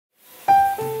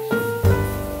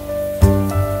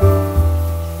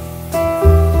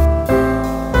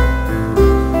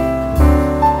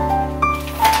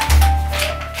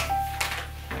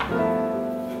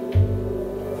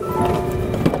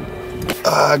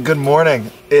Good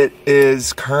morning. It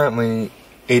is currently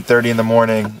 8:30 in the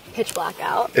morning. Pitch black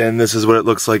out. And this is what it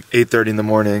looks like 8:30 in the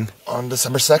morning on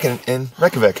December 2nd in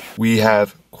Reykjavik. We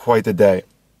have quite the day.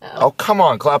 Oh, come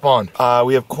on, clap on.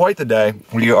 We have quite the day.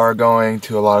 We are going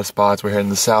to a lot of spots. We're heading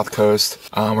to the south coast.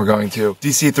 We're going to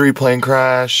DC3 plane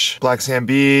crash, Black Sand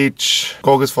Beach,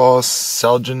 Skogasfoss,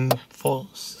 Seljan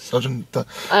Falls. I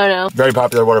don't know. Very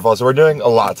popular waterfall. So we're doing a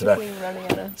lot today.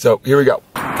 So here we go.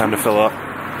 Time to fill up.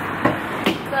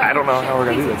 I don't know how we're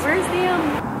gonna do this. Where's the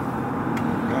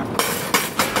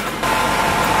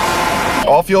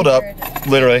all fueled up,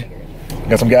 literally.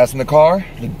 Got some gas in the car,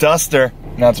 the duster.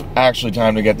 Now it's actually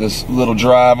time to get this little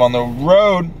drive on the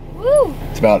road. Woo!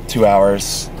 It's about 2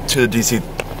 hours to the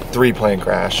DC3 plane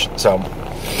crash. So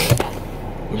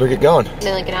we better get going.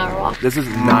 Maybe like an hour walk. This is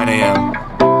 9 a.m.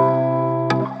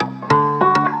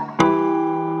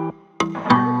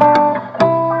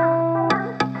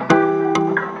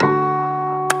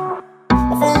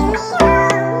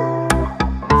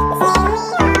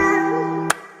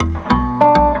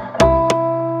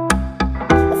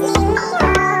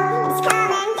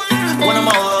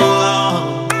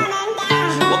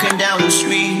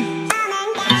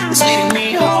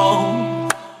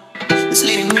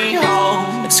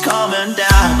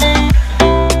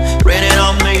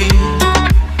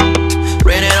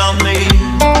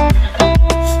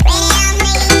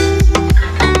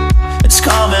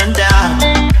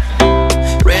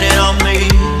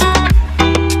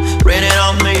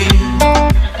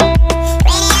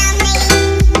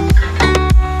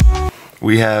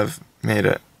 We have made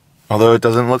it. Although it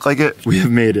doesn't look like it, we have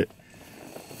made it.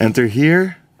 Enter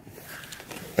here,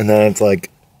 and then it's like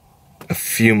a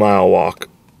few mile walk.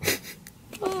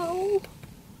 Oh.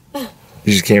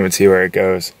 You just can't even see where it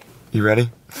goes. You ready?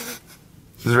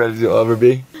 As ready as you'll ever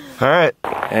be? All right,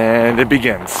 and it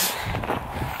begins.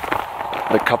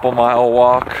 The couple mile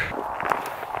walk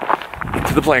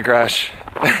to the plane crash.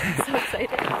 I'm so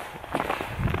excited.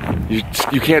 You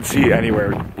can't see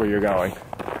anywhere where you're going.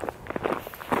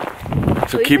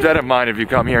 So keep that in mind. If you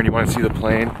come here and you want to see the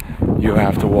plane, you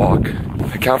have to walk.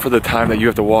 Account for the time that you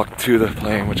have to walk to the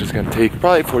plane, which is going to take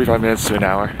probably 45 minutes to an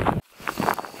hour.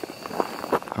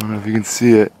 I don't know if you can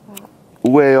see it.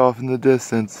 Way off in the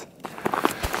distance.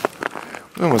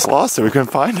 We almost lost it. We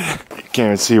couldn't find it. You can't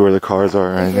even see where the cars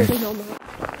are or anything.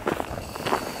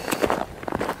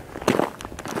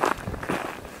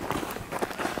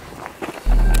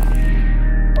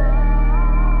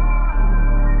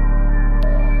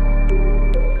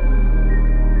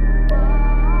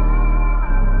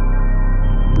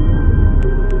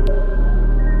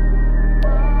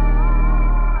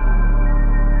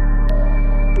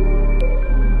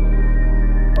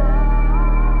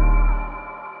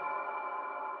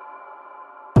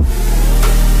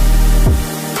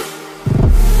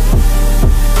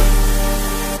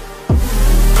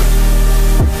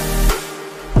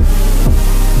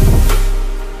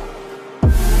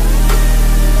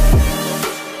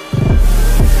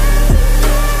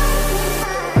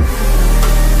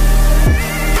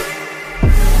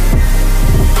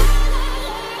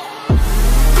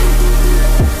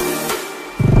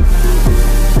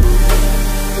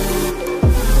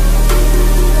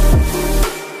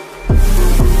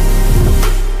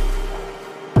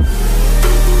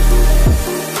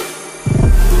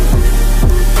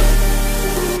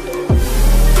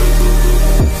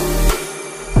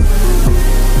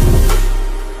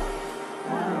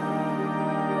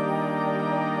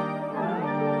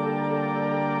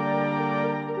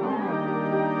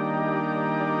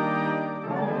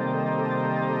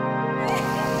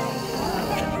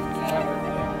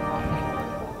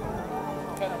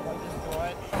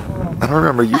 I don't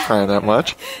remember you crying that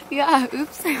much. Yeah,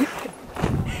 oops.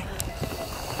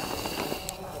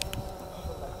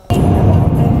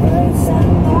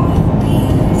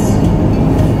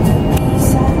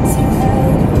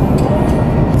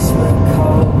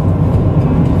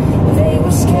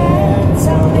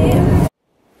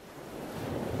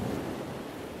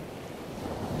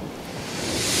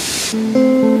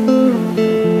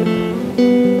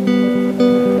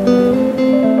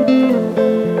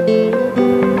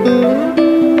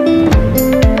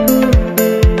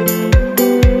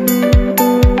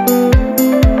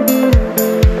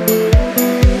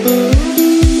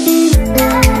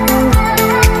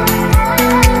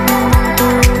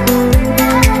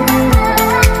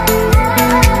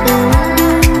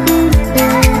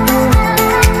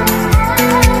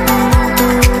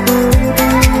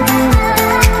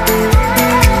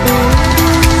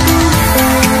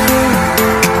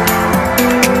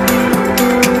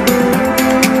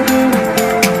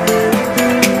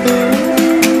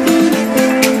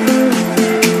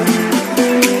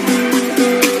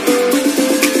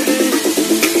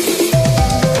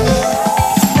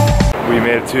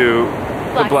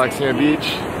 Black Sand Beach.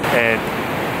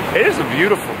 And it is a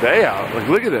beautiful day out. Like,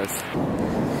 look at this.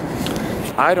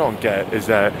 I don't get is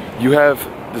that you have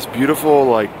this beautiful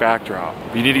like backdrop.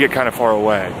 But you need to get kind of far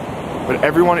away. But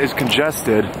everyone is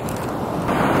congested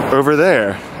over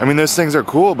there. I mean, those things are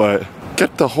cool, but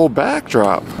get the whole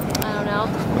backdrop. I don't know.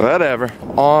 Whatever.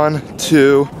 On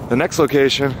to the next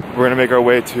location. We're gonna make our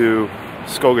way to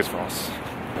Skogasfoss.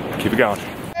 Keep it going.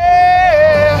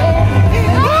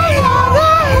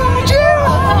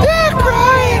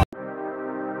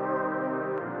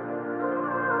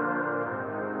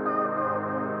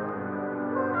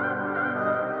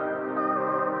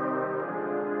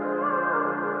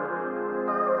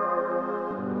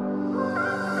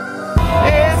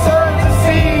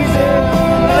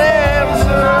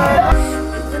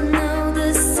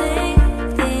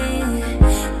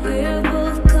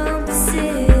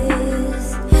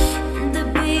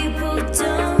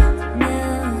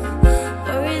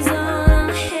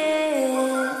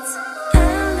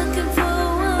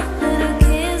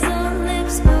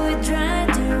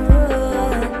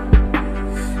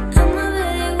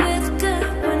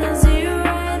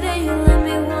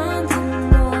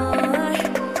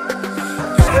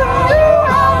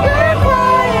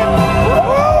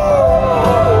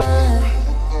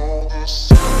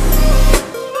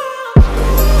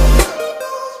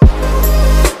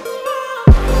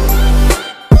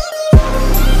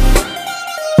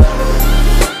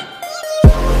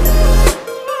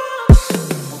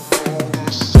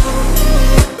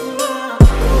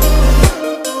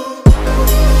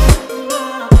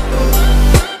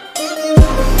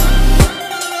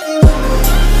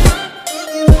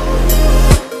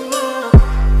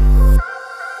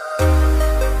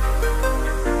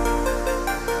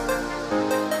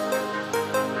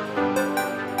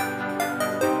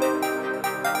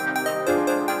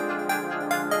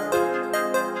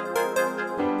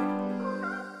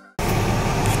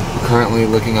 Currently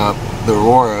looking up the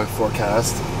aurora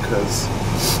forecast because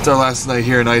it's our last night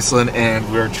here in Iceland and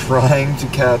we're trying to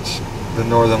catch the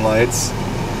northern lights.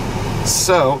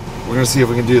 So we're gonna see if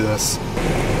we can do this.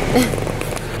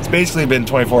 It's basically been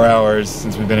 24 hours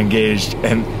since we've been engaged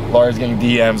and Laura's getting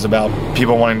DMs about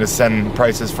people wanting to send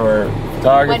prices for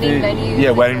photography. Wedding venues.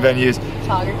 Yeah, wedding venues.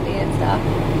 Photography and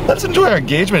stuff. Let's enjoy our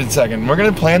engagement in a second. We're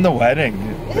gonna plan the wedding.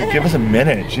 Give us a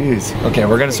minute, jeez. Okay,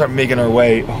 we're gonna start making our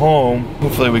way home.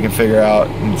 Hopefully we can figure out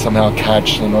and somehow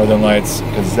catch the northern lights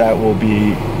because that will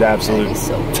be the absolute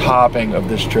topping of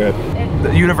this trip.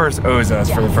 The universe owes us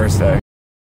for the first day.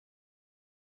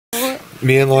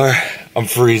 Me and Laura, I'm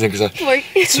freezing because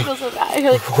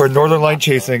we're northern light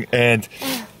chasing and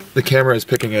the camera is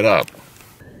picking it up.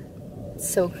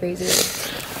 So crazy.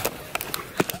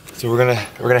 So we're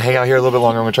gonna hang out here a little bit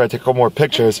longer. I'm gonna try to take a couple more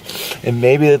pictures, and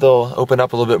maybe they'll open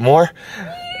up a little bit more.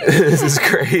 This is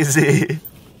crazy.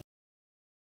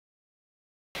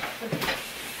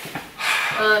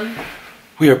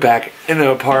 We are back in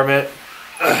the apartment.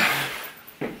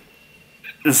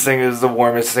 This thing is the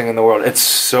warmest thing in the world. It's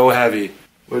so heavy.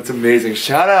 Well, it's amazing.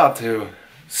 Shout out to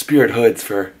Spirit Hoods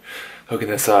for hooking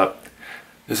this up.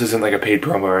 This isn't like a paid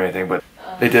promo or anything, but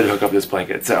they did hook up this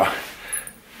blanket, so.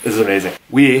 This is amazing.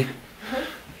 We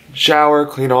shower,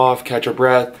 clean off, catch our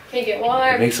breath, Make it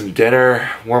warm. make some dinner,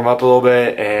 warm up a little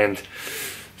bit, and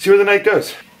see where the night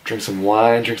goes. Drink some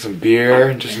wine, drink some beer,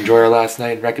 and just enjoy our last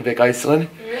night in Reykjavik, Iceland.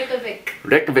 Reykjavik.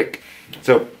 Reykjavik.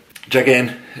 So, check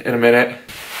in a minute.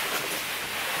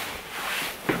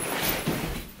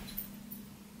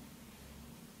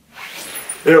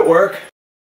 Did it work?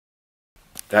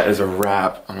 That is a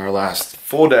wrap on our last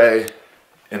full day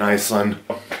in Iceland.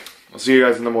 I'll see you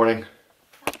guys in the morning.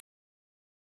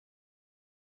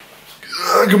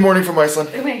 Good morning from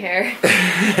Iceland. Look at my hair.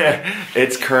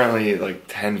 It's currently like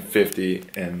 10:50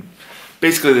 and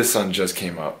basically the sun just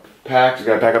came up. Packed, we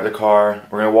gotta pack up the car.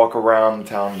 We're gonna walk around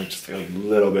town like just a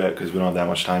little bit because we don't have that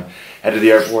much time. Head to the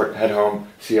airport, head home,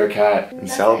 see our cat, and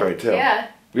celebrate too. Yeah.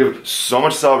 We have so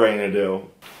much celebrating to do.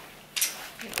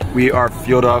 We are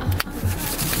fueled up,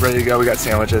 ready to go. We got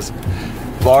sandwiches.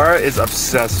 Laura is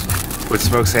obsessed with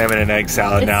smoked salmon and egg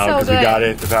salad now because we got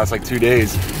it the past like 2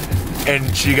 days.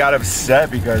 And she got upset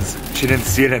because she didn't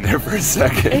see it in there for a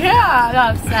second. Yeah, I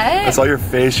got upset. I saw your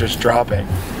face just dropping.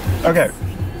 Okay,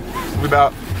 we're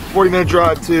about 40-minute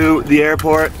drive to the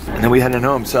airport and then we heading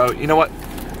home. So you know what?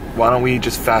 Why don't we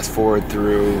just fast forward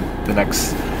through the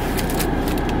next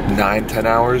 9-10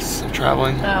 hours of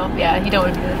traveling? Oh, yeah, you don't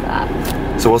want to do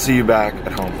that. So we'll see you back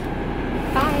at home.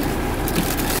 Bye.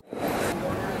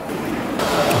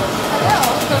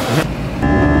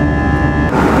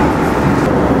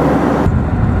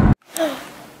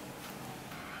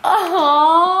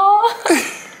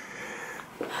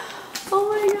 Oh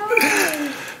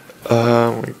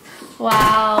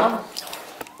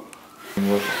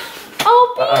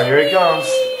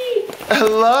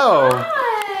Hello.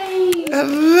 Hi.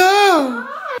 Hello.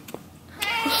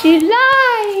 She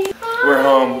lied. We're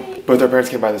home. Both our parents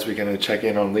came by this weekend to check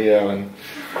in on Leo, and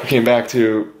we came back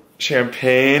to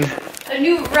champagne. A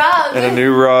new rug. And a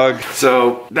new rug.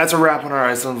 So that's a wrap on our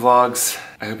Iceland vlogs.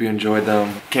 I hope you enjoyed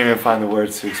them. Can't even find the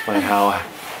words to explain how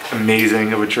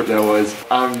amazing of a trip that was.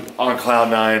 I'm on cloud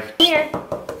 9. Here.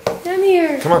 Come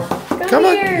here. Come on. Come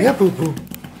on. Yeah, boo boo.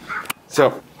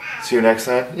 So, see you next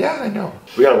time. Yeah, I know.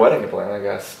 We got a wedding to plan, I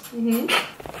guess.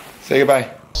 Say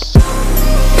goodbye.